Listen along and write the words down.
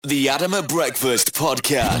The Adam at Breakfast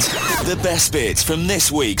podcast. The best bits from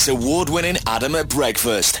this week's award-winning Adam at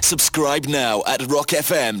Breakfast. Subscribe now at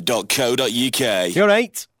rockfm.co.uk. You're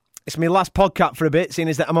right. It's my last podcast for a bit, seeing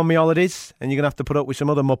as that I'm on my holidays, and you're going to have to put up with some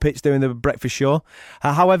other Muppets doing the breakfast show.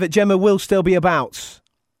 However, Gemma will still be about,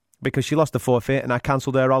 because she lost the forfeit and I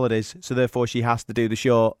cancelled her holidays, so therefore she has to do the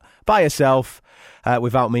show by herself,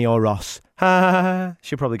 without me or Ross.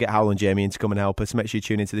 She'll probably get Howell and Jamie in to come and help her, so make sure you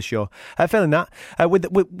tune into the show. Failing that, with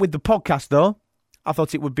the podcast though, I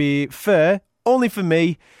thought it would be fair, only for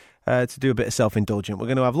me, to do a bit of self-indulgent. We're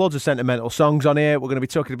going to have loads of sentimental songs on here. We're going to be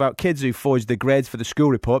talking about kids who forged their grades for the school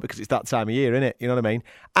report, because it's that time of year, innit? You know what I mean?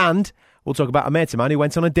 And we'll talk about a mate of mine who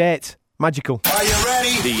went on a date. Magical. Are you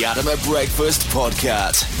ready? The Adam at Breakfast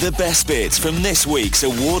podcast. The best bits from this week's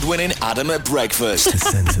award-winning Adam at Breakfast. The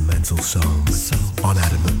sentimental songs on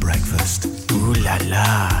Adam at Breakfast. Ooh la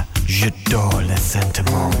la, j'adore le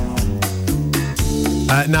sentiment.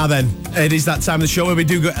 Now then, it is that time of the show where we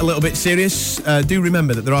do get a little bit serious. Do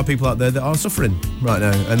remember that there are people out there that are suffering right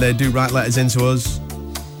now, and they do write letters into us,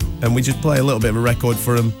 and we just play a little bit of a record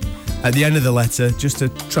for them at the end of the letter, just to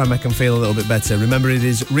try and make them feel a little bit better. Remember, it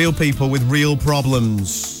is real people with real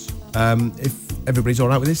problems. If everybody's all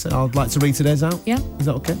right with this, I'd like to read today's out. Yeah. Is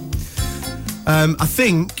that okay? I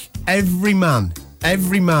think every man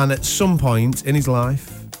at some point in his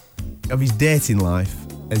life, of his dating life,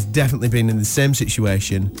 has definitely been in the same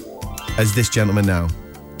situation as this gentleman now.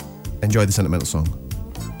 Enjoy the sentimental song.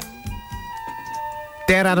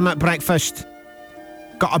 Dear Adam at Breakfast,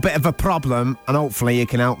 got a bit of a problem, and hopefully you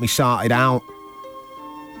can help me sort it out.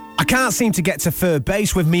 I can't seem to get to third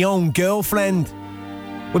base with my own girlfriend.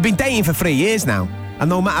 We've been dating for 3 years now,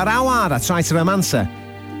 and no matter how hard I try to romance her,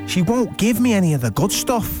 she won't give me any of the good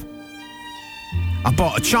stuff. I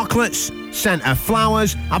bought her chocolates, sent her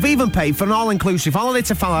flowers, I've even paid for an all-inclusive holiday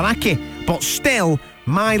to Faliraki, but still,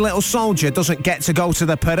 my little soldier doesn't get to go to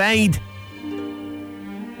the parade.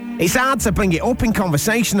 It's hard to bring it up in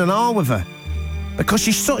conversation and all with her, because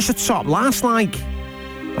she's such a top lass, like,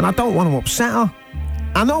 and I don't want to upset her.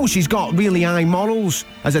 I know she's got really high morals,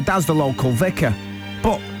 as her dad's the local vicar,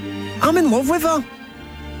 but I'm in love with her.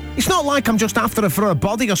 It's not like I'm just after her for her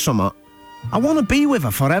body or something. I want to be with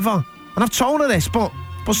her forever, and I've told her this, but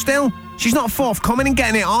still, she's not forthcoming in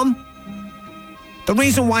getting it on. The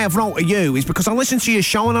reason why I've wrote to you is because I listen to your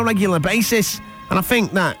show on a regular basis, and I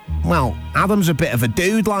think that, well, Adam's a bit of a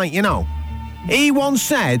dude, like, you know. He once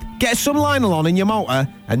said, get some Lionel on in your motor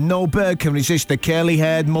and no bird can resist the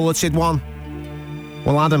curly-haired, mulleted one.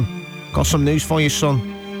 Well, Adam, got some news for you, son.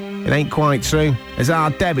 It ain't quite true, as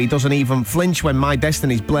our Debbie doesn't even flinch when My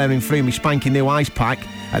Destiny's blaring through me spanking new ice pack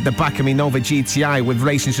at the back of me Nova GTI with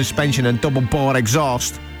racing suspension and double-bore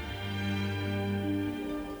exhaust.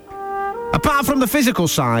 Apart from the physical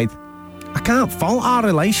side, I can't fault our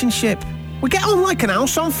relationship. We get on like an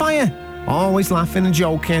house on fire, always laughing and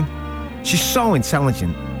joking. She's so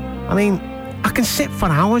intelligent. I mean, I can sit for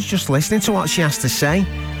hours just listening to what she has to say.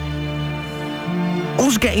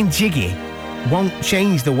 Us getting jiggy won't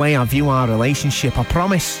change the way I view our relationship, I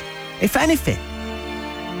promise. If anything,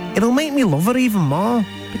 it'll make me love her even more,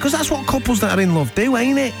 because that's what couples that are in love do,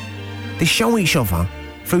 ain't it? They show each other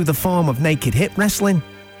through the form of naked hip wrestling.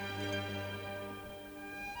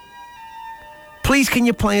 Please can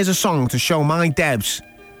you play us a song to show my Debs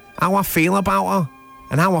how I feel about her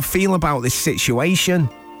and how I feel about this situation.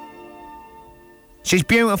 She's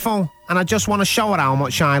beautiful, and I just want to show her how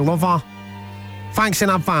much I love her. Thanks in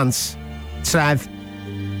advance, Trev.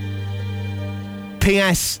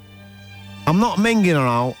 P.S. I'm not minging her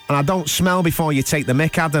out, and I don't smell before you take the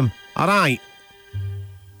mick, Adam. All right?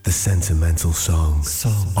 The sentimental song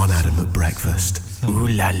on Adam at Breakfast. Ooh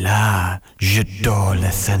la la, j'adore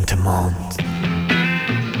le sentiment.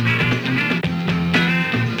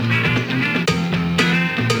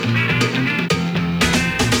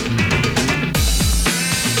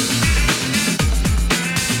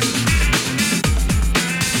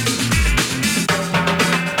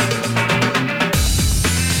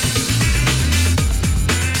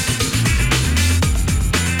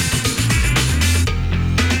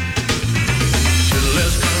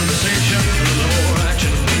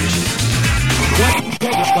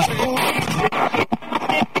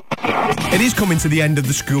 It is coming to the end of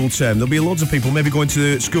the school term. There'll be loads of people maybe going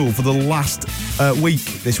to school for the last week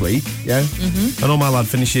this week, yeah? Mm-hmm. I know my lad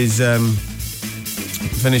finishes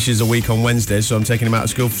a week on Wednesday, so I'm taking him out of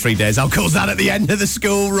school for 3 days. How cool's that at the end of the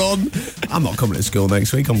school run? I'm not coming to school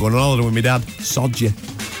next week. I'm going on holiday with my dad. Sod you.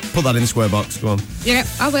 Put that in the square box. Go on. Yeah,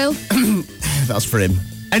 I will. That's for him.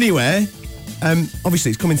 Anyway,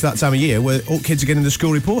 Obviously, it's coming to that time of year where all kids are getting the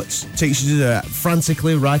school reports. Teachers are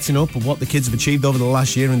frantically writing up of what the kids have achieved over the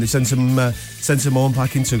last year, and they send some home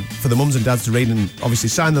back for the mums and dads to read, and obviously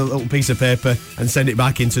sign the little piece of paper and send it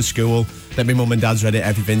back into school. Then my mum and dad's read it,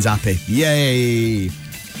 everything's happy. Yay!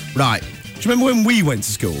 Right. Do you remember when we went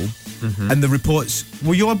to school and the reports,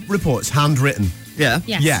 were your reports handwritten? Yeah.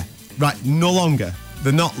 Yes. Yeah. Right, no longer.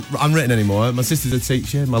 They're not handwritten anymore. My sister's a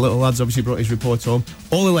teacher. My little lad's obviously brought his report home.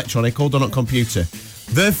 All electronic, all done on computer.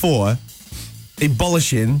 Therefore,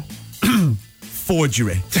 abolishing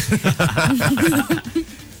forgery. I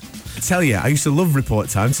tell you, I used to love report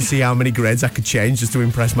time to see how many grades I could change just to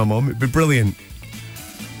impress my mum. It'd be brilliant.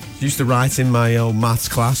 I used to write in my old maths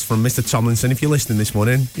class from Mr. Tomlinson. If you're listening this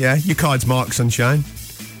morning, yeah, your card's marked, sunshine.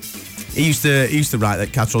 He used to write that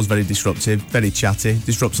Cattrall's very disruptive, very chatty,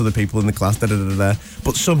 disrupts other people in the class, da-da-da-da.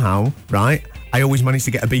 But somehow, right, I always managed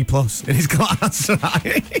to get a B+ in his class,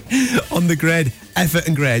 right? On the grade, effort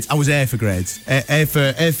and grades. I was A for grades. A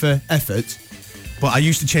for effort. But I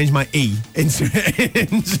used to change my E into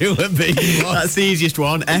a B+. That's the easiest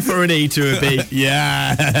one. F or an E to a B.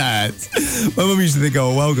 Yes. My mum used to think,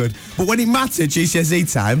 oh, well, good. But when it mattered,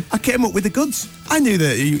 GCSE time, I came up with the goods. I knew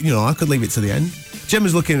that, I could leave it to the end.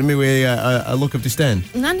 Gemma's looking at me with a look of disdain.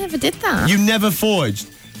 I never did that. You never forged?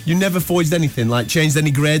 You never forged anything, like changed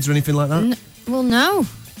any grades or anything like that? Well, no.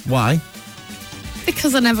 Why?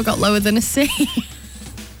 Because I never got lower than a C.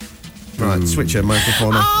 Right, switch your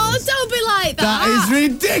microphone off. Oh, don't be like that. That is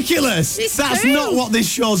ridiculous. It's That's true. not what this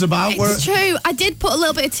show's about. It's true. I did put a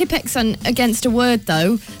little bit of Tipp-Ex on against a word,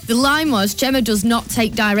 though. The line was, Gemma does not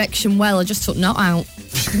take direction well. I just took not out.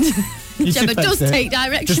 Gemma does take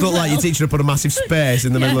direction Just look well. like your teacher put a massive space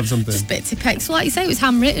in the middle of something. Just a bit of Tipp-Ex. Well, like you say, it was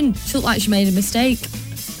handwritten. She looked like she made a mistake.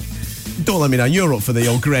 Don't let me down. You're up for the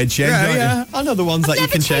old grade change, aren't Yeah. I know the ones that you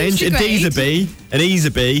never can changed change. a A D's a grade. B, an E's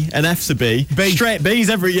a B, an F's a B. Straight B's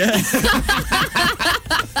every year.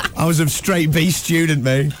 I was a straight B student,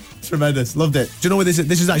 mate. Tremendous. Loved it. Do you know where this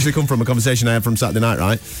has actually come from? A conversation I had from Saturday night,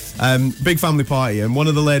 right? Big family party, and one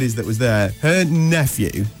of the ladies that was there, her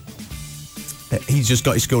nephew, he's just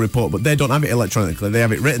got his school report, but they don't have it electronically. They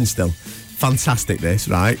have it written still. Fantastic, this,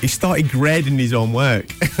 right? He started grading his own work.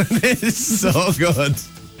 This is so good.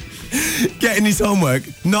 Getting his homework,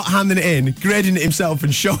 not handing it in, grading it himself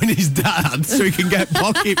and showing his dad so he can get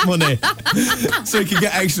pocket money. So he can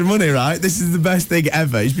get extra money, right? This is the best thing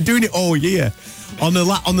ever. He's been doing it all year. On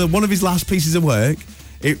one of his last pieces of work,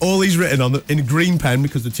 all he's written in a green pen,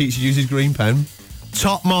 because the teacher uses green pen,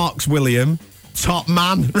 top marks, William, top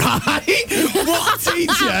man, right? What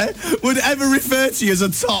teacher would ever refer to you as a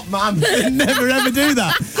top man? They'd never ever do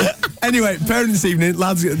that. Anyway, parents' evening,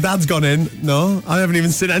 dad's gone in. No, I haven't even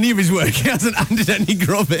seen any of his work. He hasn't handed any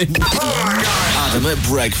grub in. Adam at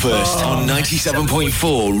Breakfast on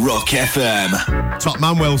 97.4 Rock FM. Top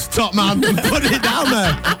man, Wills. Top man. Put it down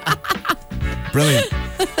there. Brilliant.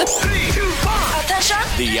 3, 2, 1. Attention.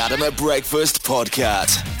 The Adam at Breakfast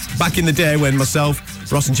podcast. Back in the day when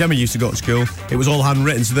myself, Ross and Gemma used to go to school, it was all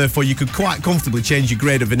handwritten, so therefore you could quite comfortably change your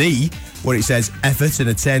grade of an E, where it says effort and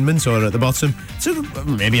attainment, or at the bottom, to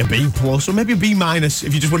maybe a B+, or maybe a B-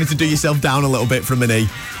 if you just wanted to do yourself down a little bit from an E.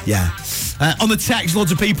 Yeah. On the text,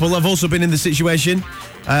 loads of people have also been in the situation,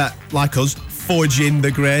 like us, forging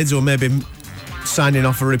the grades, or maybe signing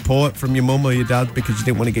off a report from your mum or your dad because you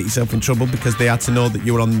didn't want to get yourself in trouble because they had to know that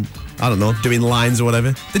you were on, I don't know, doing lines or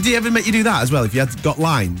whatever. Did they ever make you do that as well? If you had got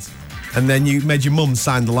lines and then you made your mum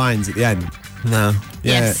sign the lines at the end? No.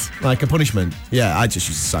 Yeah, Yes. like a punishment. Yeah, I just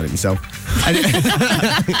used to sign it myself.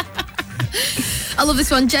 I love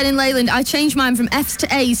this one. Jen in Leyland. I changed mine from F's to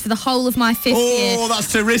A's for the whole of my fifth year. Oh,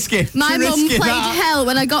 that's too risky. My Too mum risky, played that. hell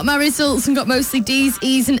when I got my results and got mostly D's,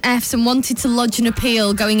 E's and F's and wanted to lodge an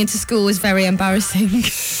appeal. Going into school was very embarrassing.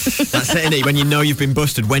 That's it, innit? When you know you've been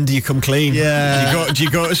busted, when do you come clean? Yeah. Do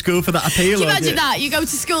you go to school for that appeal? Can you or imagine that? You go to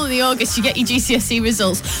school in the August, you get your GCSE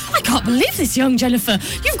results. I can't believe this, young Jennifer.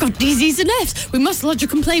 You've got D's, E's and F's. We must lodge a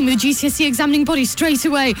complaint with the GCSE examining body straight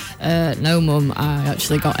away. No, Mum, I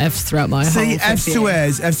actually got F's throughout my whole See, fifth F's to year.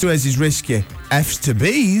 A's is risky. F's to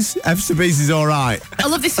B's is all right. I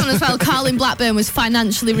love this one as well. Carl in Blackburn was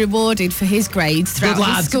financially rewarded for his grades throughout Good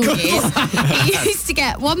his lad, school good years. He used to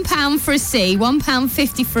get £1 for a C,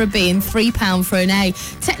 £1.50 for a B and £3 for an A.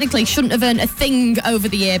 Technically shouldn't have earned a thing over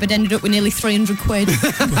the year, but ended up with nearly 300 quid.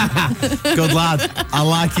 Good lad. I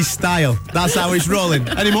like his style. That's how he's rolling.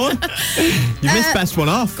 Any more? You missed best one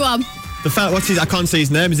off. Go on. The fella, I can't see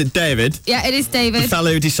his name. Is it David? Yeah, it is David. The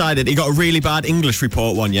fellow who decided he got a really bad English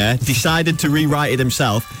report one year, decided to rewrite it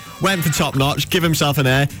himself, went for top notch, give himself an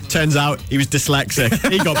A. Turns out he was dyslexic.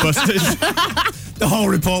 He got busted. The whole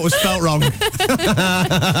report was spelt wrong.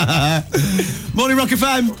 Morning, Rock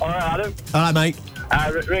FM. All right, Adam. All right, mate.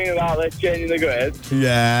 Ringing about changing the grade.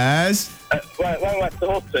 Yes. When I went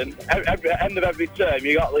to Hutton, at the end of every term,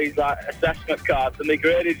 you got these assessment cards, and they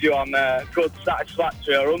graded you on good,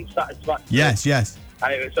 satisfactory or unsatisfactory. Yes.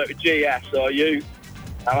 And it was GS or U.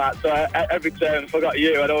 And so every term, if I got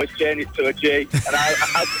U, I'd always change it to a G. And I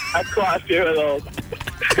had quite a few of those.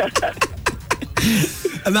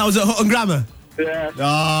 And that was at Hutton Grammar? Yeah.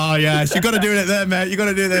 Oh, yes. You've got to do it there, mate. You've got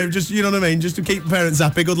to do it there. Just, you know what I mean? Just to keep parents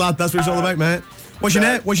happy. Good lad. That's what it's all about, mate. What's your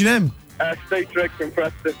name? Steve Triggs from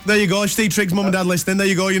Preston. There you go. Steve Triggs' mum and dad listening. There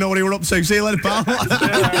you go. You know what he were up to. See you later, pal.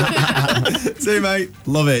 See you, mate.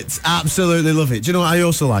 Love it. Absolutely love it. Do you know what I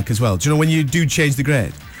also like as well? Do you know when you do change the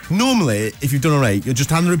grade? Normally, if you've done all right, you'll just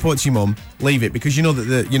hand the report to your mum, leave it, because you know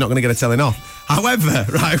that you're not going to get a telling off. However,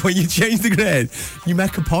 right, when you change the grade, you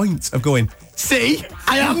make a point of going, see,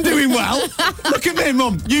 I am doing well. Look at me,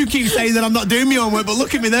 mum. You keep saying that I'm not doing my homework, but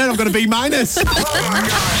look at me there, I've got a B-.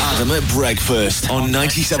 Adam at Breakfast on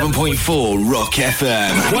 97.4 Rock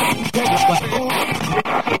FM.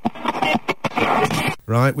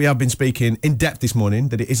 Right, we have been speaking in depth this morning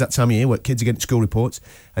that it is that time of year where kids are getting school reports,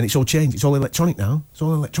 and it's all changed. It's all electronic now. It's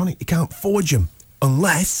all electronic. You can't forge them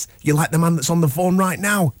unless you're like the man that's on the phone right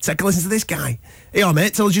now. Take a listen to this guy. Hey, on,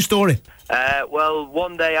 mate, tell us your story. Well,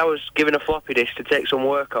 one day I was given a floppy disk to take some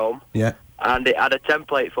work home. Yeah. And it had a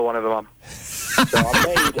template for one of them on. So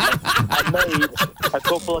I made a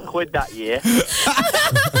couple of quid that year.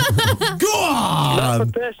 Go on! Not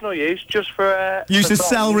for personal use, just for... Used to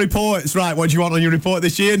sell reports. Right, what do you want on your report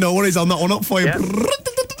this year? No worries, I'll knock one up for you. Yep.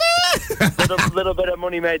 little bit of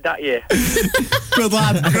money made that year. Good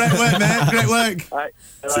lad. Great work, mate. Great work. All right,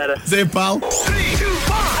 see you later. See you, pal. 3, 2,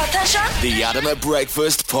 1. Attention. The Adam at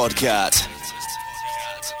Breakfast podcast.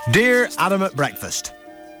 Dear Adam at Breakfast,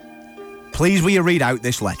 please will you read out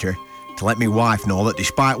this letter to let me wife know that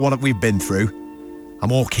despite what we've been through,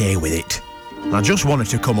 I'm okay with it. And I just wanted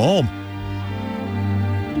to come home.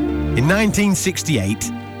 In 1968,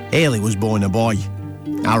 Ailey was born a boy,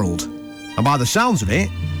 Harold. And by the sounds of it,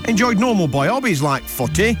 enjoyed normal boy hobbies like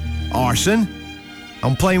footy, arson,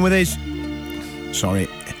 and playing with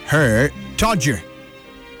her Todger.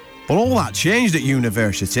 But all that changed at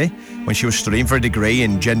university when she was studying for a degree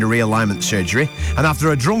in gender realignment surgery, and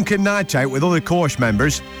after a drunken night out with other course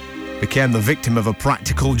members, became the victim of a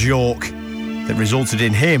practical joke that resulted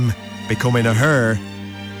in him becoming a her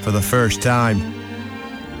for the first time.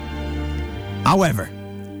 However,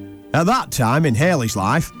 at that time in Hayley's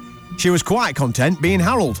life, she was quite content being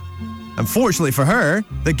Harold. Unfortunately for her,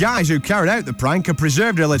 the guys who carried out the prank had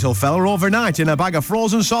preserved her little fella overnight in a bag of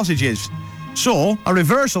frozen sausages. So, a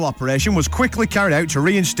reversal operation was quickly carried out to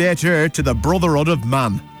reinstate her to the brotherhood of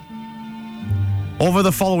man. Over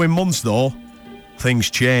the following months, though, things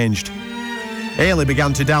changed. Ailey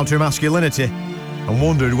began to doubt her masculinity and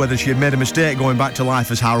wondered whether she had made a mistake going back to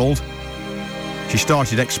life as Harold. She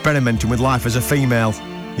started experimenting with life as a female,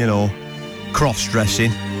 you know,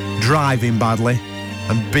 cross-dressing, driving badly,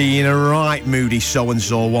 and being a right moody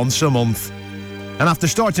so-and-so once a month. And after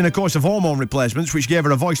starting a course of hormone replacements, which gave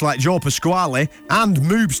her a voice like Joe Pasquale and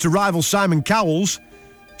moves to rival Simon Cowell's,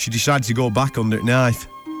 she decided to go back under knife.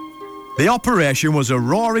 The operation was a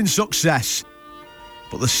roaring success,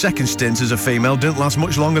 but the second stint as a female didn't last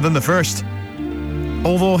much longer than the first.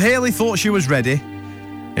 Although Hayley thought she was ready,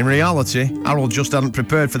 in reality, Harold just hadn't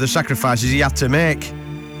prepared for the sacrifices he had to make,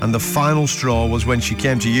 and the final straw was when she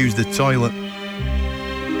came to use the toilet.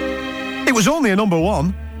 It was only a number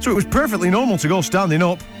 1, so it was perfectly normal to go standing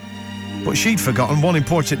up. But she'd forgotten one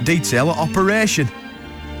important detail at operation,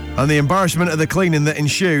 and the embarrassment of the cleaning that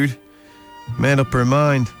ensued made up her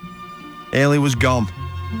mind. Ailey was gone,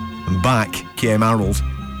 and back came Harold.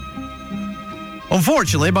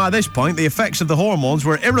 Unfortunately, by this point, the effects of the hormones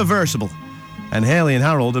were irreversible, and Hayley and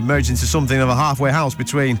Harold had merged into something of a halfway house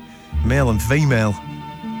between male and female.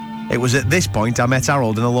 It was at this point I met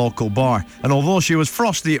Harold in a local bar, and although she was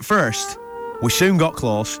frosty at first, we soon got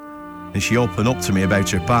close, and she opened up to me about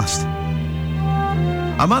her past.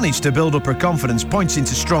 I managed to build up her confidence, pointing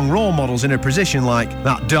to strong role models in her position like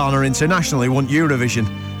that Dana internationally won Eurovision,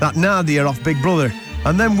 that Nadia off Big Brother,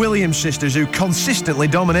 and them Williams sisters who consistently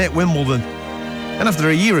dominate Wimbledon. And after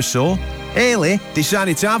a year or so, Ailey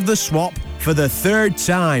decided to have the swap for the 3rd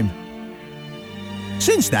time.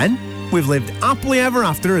 Since then, we've lived happily ever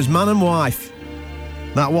after as man and wife.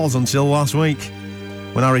 That was until last week,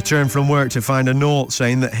 when I returned from work to find a note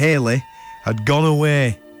saying that Hayley had gone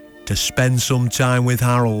away to spend some time with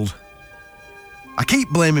Harold. I keep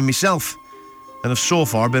blaming myself, and have so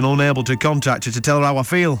far been unable to contact her to tell her how I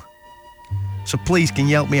feel. So please, can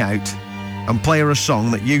you help me out? and play her a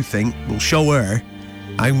song that you think will show her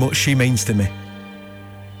how much she means to me.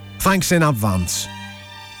 Thanks in advance.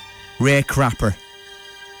 Ray Crapper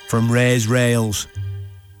from Ray's Rails.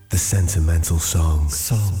 The sentimental song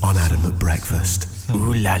on Adam at Breakfast.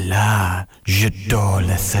 Ooh la la, j'adore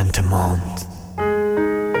le sentiment.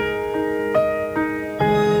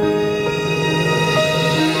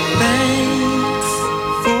 Thanks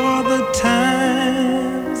for the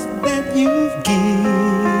times that you've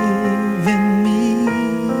given me.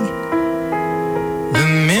 The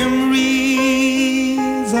memories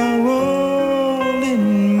are all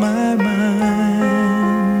in my mind.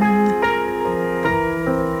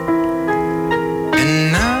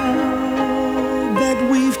 And now that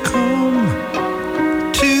we've come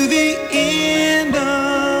to the end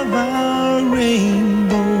of our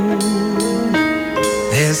rainbow,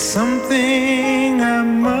 there's something I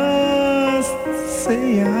must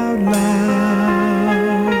say out loud.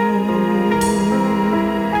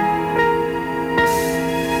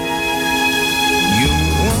 You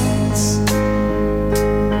once,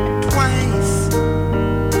 twice,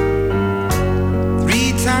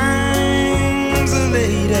 3 times a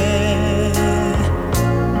lady,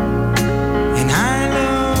 and I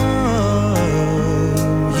love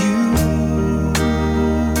you.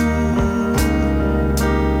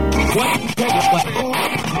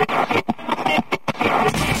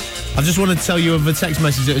 I just want to tell you of a text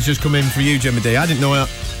message that has just come in for you, Gemma D. I didn't know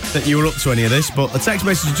that you were up to any of this, but a text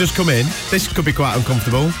message has just come in. This could be quite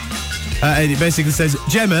uncomfortable. And it basically says,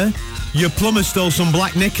 Gemma, your plumber stole some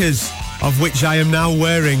black knickers, of which I am now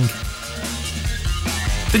wearing.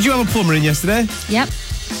 Did you have a plumber in yesterday? Yep.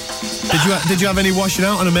 Did you have any washing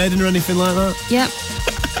out on a maiden or anything like that? Yep.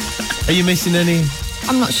 Are you missing any?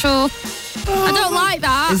 I'm not sure. I don't like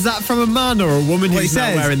that. Is that from a man or a woman Well, who's it not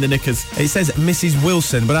says- wearing the knickers? It says Mrs.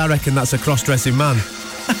 Wilson, but I reckon that's a cross-dressing man.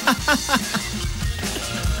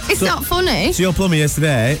 It's not funny. So your plumber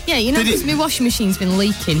yesterday... Yeah, you know, Did because it- my washing machine's been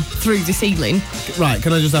leaking through the ceiling. Right,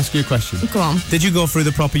 can I just ask you a question? Go on. Did you go through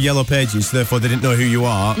the proper yellow pages, so therefore they didn't know who you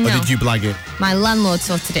are, or No. did you blag it? My landlord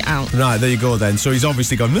sorted it out. Right, there you go then. So he's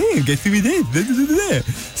obviously gone, guess who he did?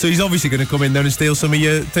 So he's obviously going to come in there and steal some of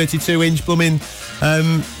your 32-inch blooming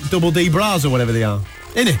double D bras or whatever they are.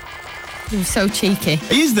 Isn't he? He was so cheeky.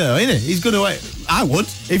 He is though, isn't he? He's going to... I would,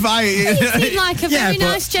 if I... He seemed like a very but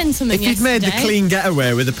nice gentleman If you'd made the yesterday. clean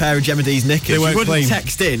getaway with a pair of Gemma D's knickers, They you weren't wouldn't clean.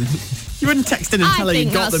 text in. You wouldn't text in and I tell her you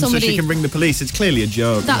think got that's them so she somebody- can ring the police. It's clearly a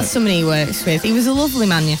joke. That's somebody he works with. He was a lovely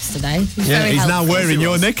man yesterday. He was Yeah, very he's now helpful. wearing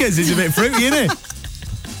your knickers. He's a bit fruity, isn't he?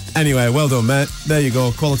 Anyway, well done, mate. There you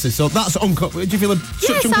go, quality. So that's do you feel such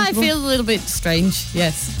Yes, I uncomfortable? feel a little bit strange.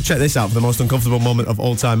 Yes. Check this out for the most uncomfortable moment of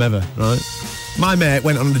all time ever, right? My mate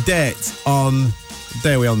went on the date on...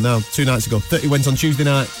 There we are now, 2 nights ago. He went on Tuesday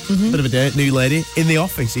night, bit of a date, new lady, in the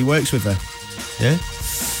office. He works with her. Yeah?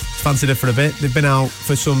 Fancied her for a bit. They've been out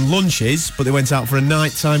for some lunches, but they went out for a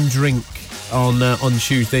nighttime drink on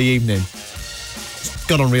Tuesday evening.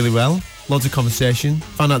 Got on really well. Loads of conversation.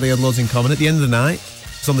 Found out they had loads in common. At the end of the night,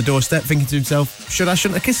 he's on the doorstep thinking to himself,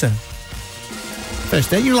 shouldn't I kiss her?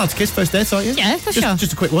 First date, you're allowed to kiss first dates, aren't you? Yeah, for sure.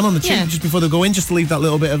 Just a quick one on the cheek, Yeah. just before they go in, just to leave that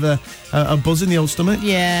little bit of a buzz in the old stomach.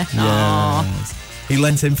 Yeah. Aw. Yes. He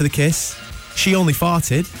leant in for the kiss. She only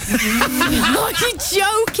farted. Oh, you're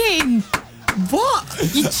joking. What?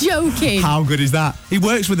 You're joking. How good is that? He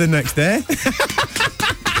works with her next day.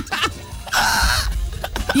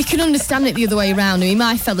 You can understand it the other way around. I mean,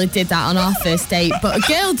 my fella did that on our first date, but a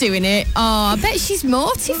girl doing it, I bet she's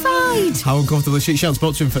mortified. How uncomfortable is she? She hasn't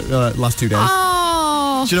spoken to him for the last 2 days.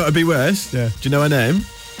 Oh. Do you know what would be worse? Yeah. Do you know her name?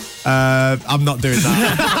 I'm not doing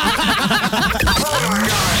that.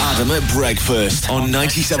 Adam at Breakfast on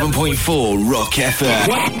 97.4 Rock FM.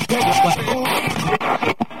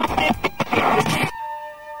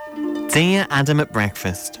 Dear Adam at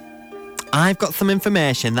Breakfast, I've got some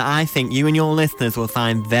information that I think you and your listeners will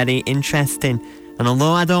find very interesting, and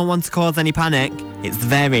although I don't want to cause any panic, it's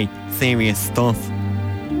very serious stuff.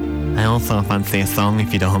 I also fancy a song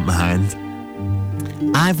if you don't mind.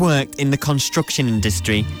 I've worked in the construction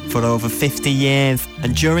industry for over 50 years,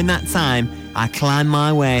 and during that time I climbed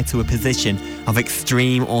my way to a position of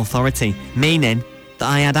extreme authority, meaning that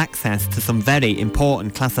I had access to some very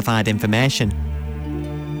important classified information.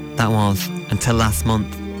 That was until last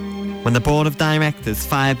month, when the board of directors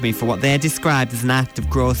fired me for what they described as an act of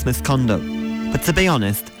gross misconduct. But to be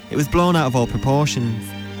honest, it was blown out of all proportions.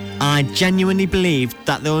 I genuinely believed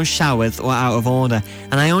that those showers were out of order,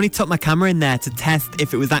 and I only took my camera in there to test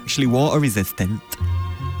if it was actually water resistant.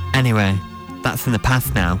 Anyway, that's in the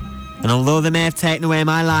past now, and although they may have taken away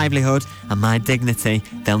my livelihood and my dignity,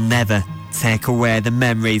 they'll never take away the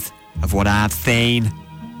memories of what I've seen.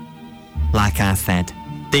 Like I said,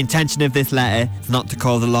 the intention of this letter is not to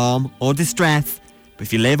cause alarm or distress, but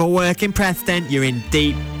if you live or work in Preston, you're in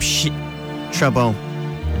deep trouble.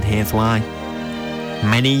 And here's why.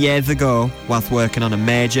 Many years ago, whilst working on a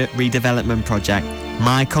major redevelopment project,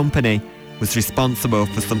 my company was responsible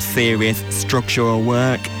for some serious structural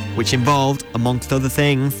work, which involved, amongst other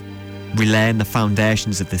things, relaying the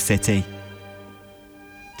foundations of the city.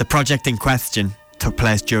 The project in question took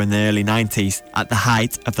place during the early 90s at the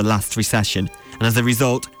height of the last recession, and as a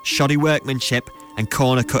result, shoddy workmanship and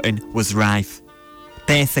corner cutting was rife.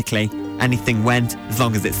 Basically, anything went as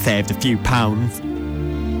long as it saved a few pounds.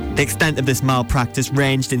 The extent of this malpractice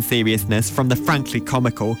ranged in seriousness from the frankly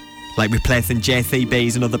comical, like replacing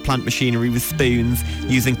JCBs and other plant machinery with spoons,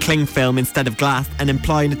 using cling film instead of glass, and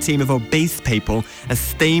employing a team of obese people as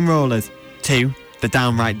steamrollers, to the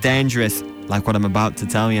downright dangerous, like what I'm about to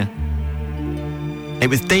tell you. It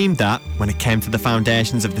was deemed that, when it came to the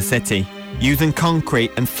foundations of the city, using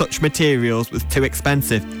concrete and such materials was too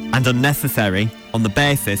expensive and unnecessary on the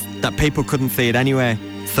basis that people couldn't see it anyway,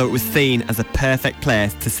 so it was seen as a perfect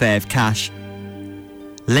place to save cash.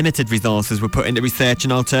 Limited resources were put into research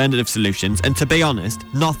and alternative solutions, and to be honest,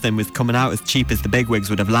 nothing was coming out as cheap as the bigwigs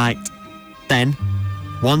would have liked. Then,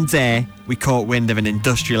 one day, we caught wind of an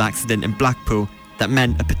industrial accident in Blackpool that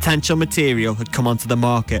meant a potential material had come onto the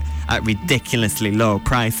market at ridiculously low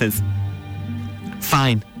prices.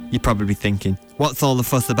 Fine, you're probably thinking, what's all the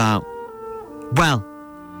fuss about? Well,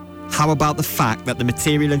 how about the fact that the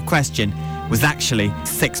material in question was actually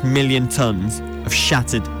 6 million tonnes of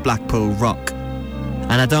shattered Blackpool rock?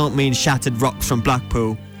 And I don't mean shattered rocks from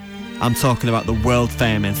Blackpool, I'm talking about the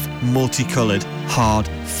world-famous, multicoloured, hard,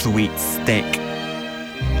 sweet stick.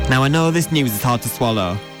 Now I know this news is hard to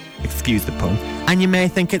swallow, excuse the pun, and you may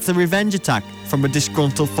think it's a revenge attack from a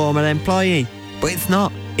disgruntled former employee, but it's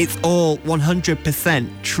not. It's all 100%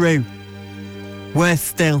 true. Worse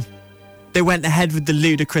still, they went ahead with the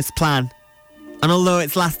ludicrous plan. And although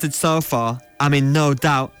it's lasted so far, I'm in no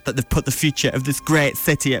doubt that they've put the future of this great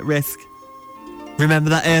city at risk. Remember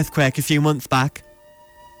that earthquake a few months back?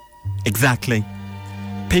 Exactly.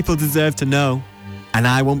 People deserve to know, and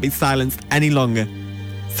I won't be silenced any longer,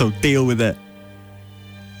 so deal with it.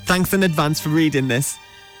 Thanks in advance for reading this.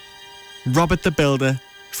 Robert the Builder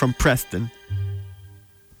from Preston.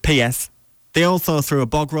 P.S. They also threw a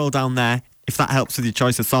bog roll down there, if that helps with your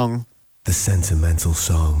choice of song. The sentimental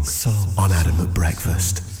song on Adam at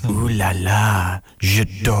Breakfast. Ooh la la,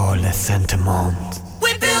 j'adore le sentiment.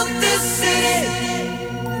 We built this city.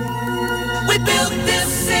 We built this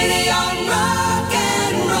city on rock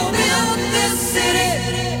and roll. Built this city.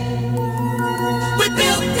 We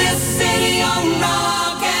built this city on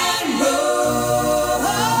rock and roll.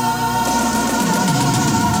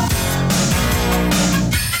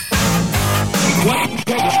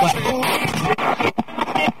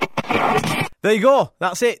 There you go.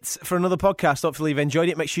 That's it for another podcast. Hopefully you've enjoyed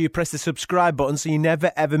it. Make sure you press the subscribe button so you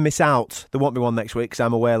never, ever miss out. There won't be one next week because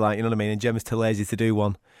I'm away, like, you know what I mean? And Gemma's too lazy to do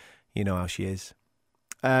one. You know how she is.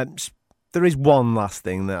 There is one last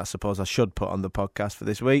thing that I suppose I should put on the podcast for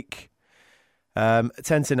this week. 10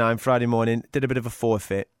 to 9, Friday morning, did a bit of a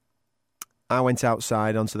forfeit. I went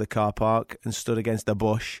outside onto the car park and stood against a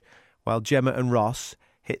bush while Gemma and Ross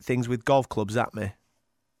hit things with golf clubs at me.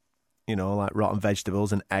 You know, like rotten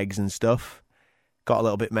vegetables and eggs and stuff. Got a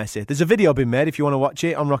little bit messy. There's a video been made if you want to watch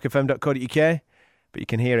it on rockfm.co.uk, but you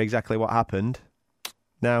can hear exactly what happened.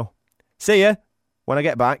 Now, see ya when I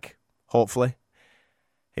get back, hopefully.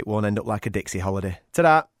 It won't end up like a Dixie holiday.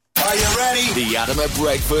 Ta-da! Are you ready? The Adam at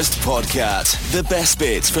Breakfast podcast. The best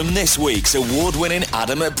bits from this week's award-winning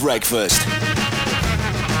Adam at Breakfast.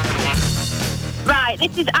 Right,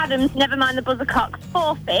 this is Adam's Never Mind the Buzzercock's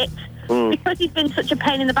forfeit. Because he's been such a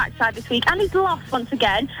pain in the backside this week, and he's lost once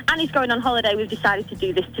again, and he's going on holiday, we've decided to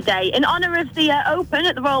do this today. In honour of the Open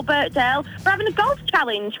at the Royal Birkdale, we're having a golf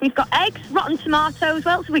challenge. We've got eggs, rotten tomatoes.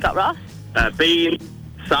 What else have we got, Ross? Beans,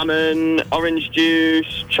 salmon, orange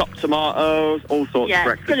juice, chopped tomatoes, all sorts of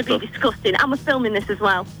breakfast it's going to be disgusting, and we're filming this as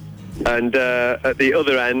well. And at the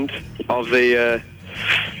other end of the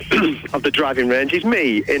of the driving range is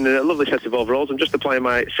me in a lovely set of overalls. I'm just applying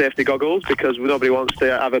my safety goggles because nobody wants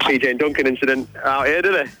to have a PJ and Duncan incident out here,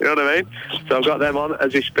 do they? You know what I mean? So I've got them on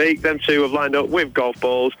as we speak. Them two have lined up with golf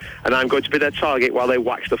balls, and I'm going to be their target while they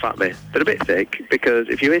whack stuff at me. They're a bit thick because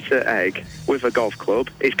if you hit an egg with a golf club,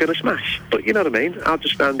 it's going to smash. But you know what I mean? I'll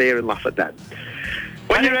just stand here and laugh at them.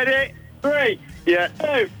 When you're ready? 3,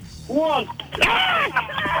 2, 1.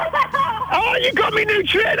 Oh, you got me new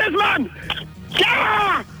trainers, man!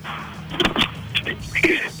 Yeah!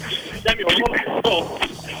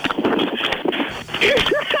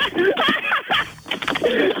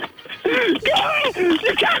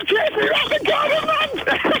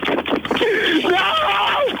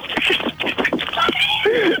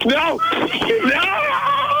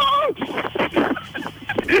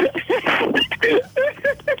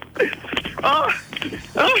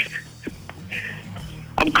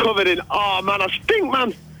 covered in... Oh, man, I stink,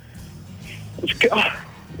 man.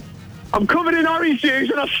 I'm covered in orange juice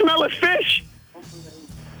and I smell of fish.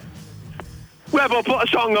 Webbo, put a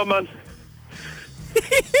song on, man.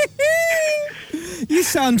 You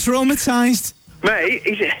sound traumatised. Mate,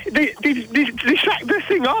 they sacked this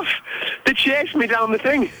thing off. They chased me down the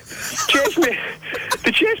thing.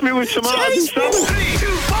 They chased me with tomatoes and stuff.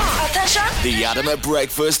 The Adam at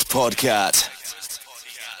Breakfast Podcast.